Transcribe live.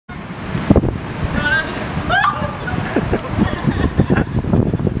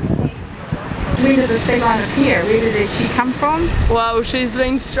when did the sea lion appear? Where did she come from? Well, she's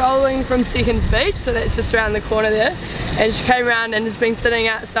been strolling from Seconds Beach, so that's just around the corner there, and she came around and has been sitting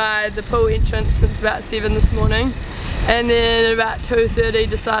outside the pool entrance since about 7 this morning, and then at about 2:30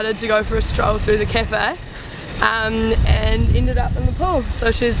 decided to go for a stroll through the cafe and ended up in the pool.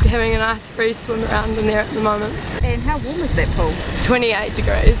 So she's having a nice free swim around in there at the moment. And how warm is that pool? 28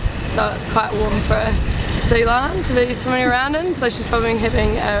 degrees, so it's quite warm for a sea lion to be swimming around in, so she's probably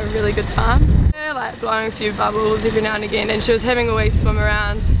having a really good time. Yeah, like blowing a few bubbles every now and again, and she was having a wee swim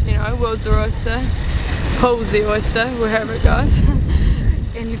around, you know, world's the oyster, pool's the oyster, wherever it goes.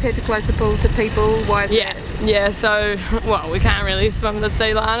 And you've had to close the pool to people, why is that? Yeah, so, well, we can't really swim the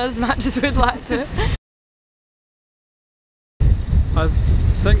sea lion as much as we'd like to. I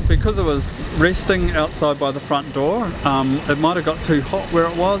think because it was resting outside by the front door, it might have got too hot where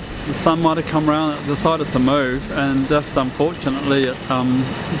it was. The sun might have come around, it decided to move, and just unfortunately it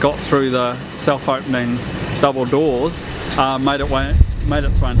got through the self-opening double doors, made its way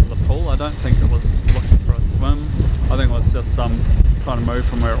into the pool. I don't think it was looking for a swim. I think it was just trying to move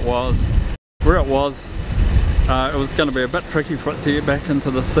from where it was. Where it was going to be a bit tricky for it to get back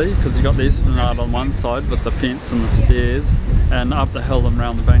into the sea, because you got the esplanade on one side with the fence and the stairs, and up the hill and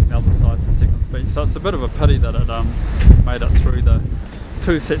round the bank the other side to Seconds Beach. So it's a bit of a pity that it made it through the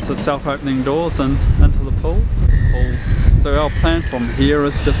 2 sets of self-opening doors and into the pool. So our plan from here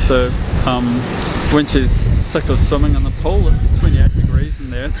is just to, when she's sick of swimming in the pool, it's 28 degrees in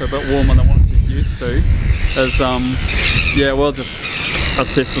there, so a bit warmer than what she's used to, is yeah, we'll just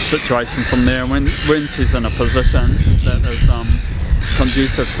assess the situation from there. When she's in a position that is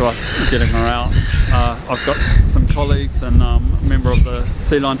conducive to us getting her out, I've got some colleagues and a member of the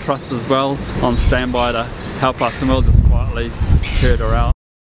Sea Lion Trust as well on standby to help us, and we'll just quietly herd her out.